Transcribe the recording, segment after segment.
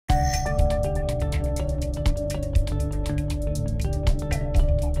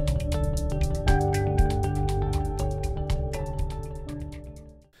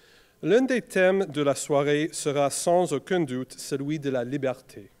L'un des thèmes de la soirée sera sans aucun doute celui de la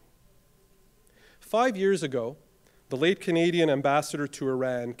liberté. 5 years ago, the late Canadian ambassador to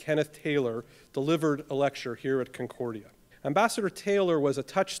Iran, Kenneth Taylor, delivered a lecture here at Concordia. Ambassador Taylor was a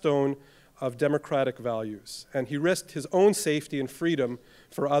touchstone of democratic values, and he risked his own safety and freedom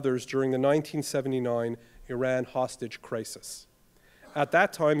for others during the 1979 Iran hostage crisis. At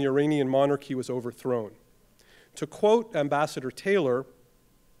that time, the Iranian monarchy was overthrown. To quote Ambassador Taylor,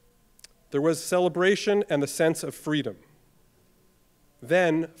 "There was celebration and the sense of freedom.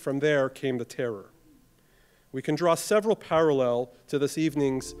 Then, from there came the terror." We can draw several parallels to this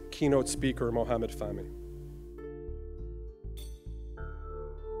evening's keynote speaker, Mohamed Fahmy.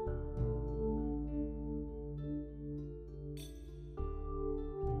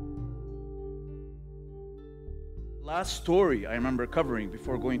 Last story I remember covering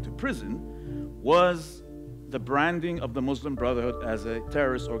before going to prison was the branding of the Muslim Brotherhood as a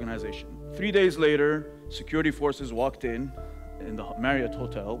terrorist organization. 3 days later, security forces walked in the Marriott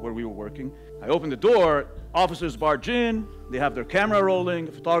Hotel where we were working. I opened the door, officers barge in, they have their camera rolling,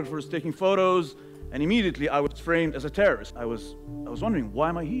 the photographer is taking photos, and immediately I was framed as a terrorist. I was wondering, why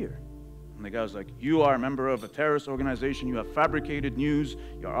am I here? And the guy was like, "You are a member of a terrorist organization, you have fabricated news,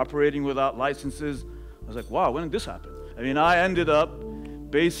 you're operating without licenses." I was like, wow, when did this happen? I mean, I ended up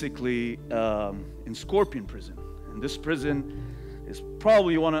basically in Scorpion prison. And this prison is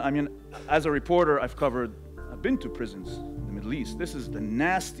probably as a reporter, I've been to prisons in the Middle East. This is the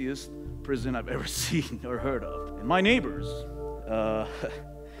nastiest prison I've ever seen or heard of. And my neighbors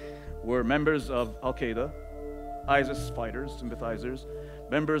were members of al-Qaeda, ISIS fighters, sympathizers,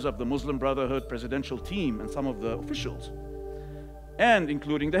 members of the Muslim Brotherhood presidential team and some of the officials, and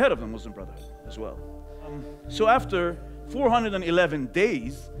including the head of the Muslim Brotherhood as well. So after 411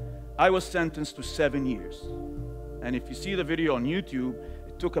 days, I was sentenced to 7 years. And if you see the video on YouTube,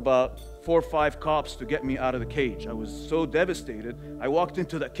 it took about 4 or 5 cops to get me out of the cage. I was so devastated. I walked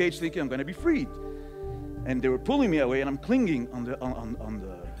into that cage thinking I'm going to be freed. And they were pulling me away, and I'm clinging on the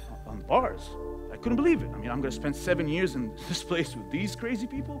bars. I couldn't believe it. I mean, I'm going to spend 7 years in this place with these crazy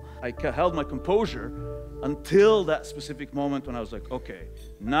people? I held my composure until that specific moment when I was like, okay,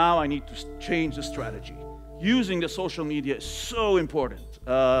 now I need to change the strategy. Using the social media is so important.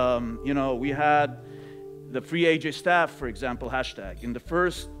 We had the Free AJ Staff, for example, hashtag. In the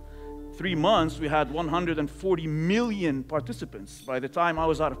first 3 months, we had 140 million participants. By the time I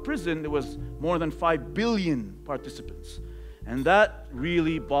was out of prison, there was more than 5 billion participants. And that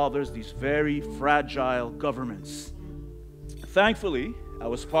really bothers these very fragile governments. Thankfully, I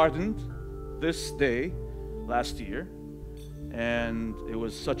was pardoned this day last year, and it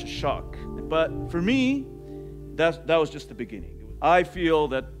was such a shock. But for me, that was just the beginning. I feel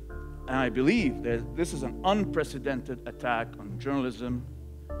that, and I believe that this is an unprecedented attack on journalism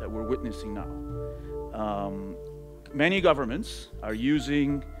that we're witnessing now. Many governments are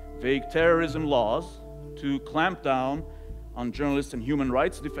using vague terrorism laws to clamp down on journalists and human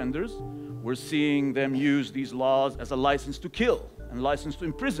rights defenders. We're seeing them use these laws as a license to kill and license to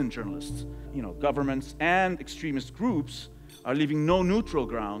imprison journalists. Governments and extremist groups are leaving no neutral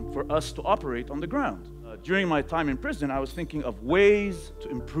ground for us to operate on the ground. During my time in prison, I was thinking of ways to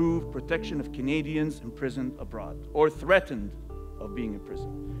improve protection of Canadians imprisoned abroad or threatened of being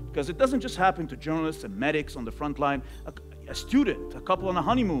imprisoned. Because it doesn't just happen to journalists and medics on the front line. A student, a couple on a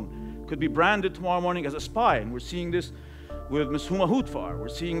honeymoon, could be branded tomorrow morning as a spy, and we're seeing this with Ms. Huma Houtfar. We're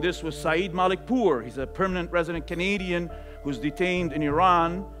seeing this with Saeed Malikpour. He's a permanent resident Canadian who's detained in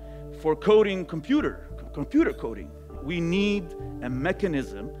Iran for coding computer coding. We need a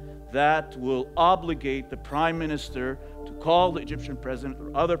mechanism that will obligate the Prime Minister to call the Egyptian president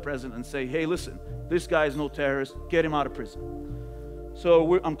or other president and say, hey, listen, this guy is no terrorist, get him out of prison.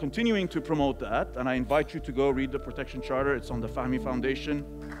 So I'm continuing to promote that, and I invite you to go read the Protection Charter. It's on the Fahmy Foundation.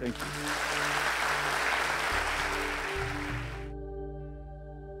 Thank you.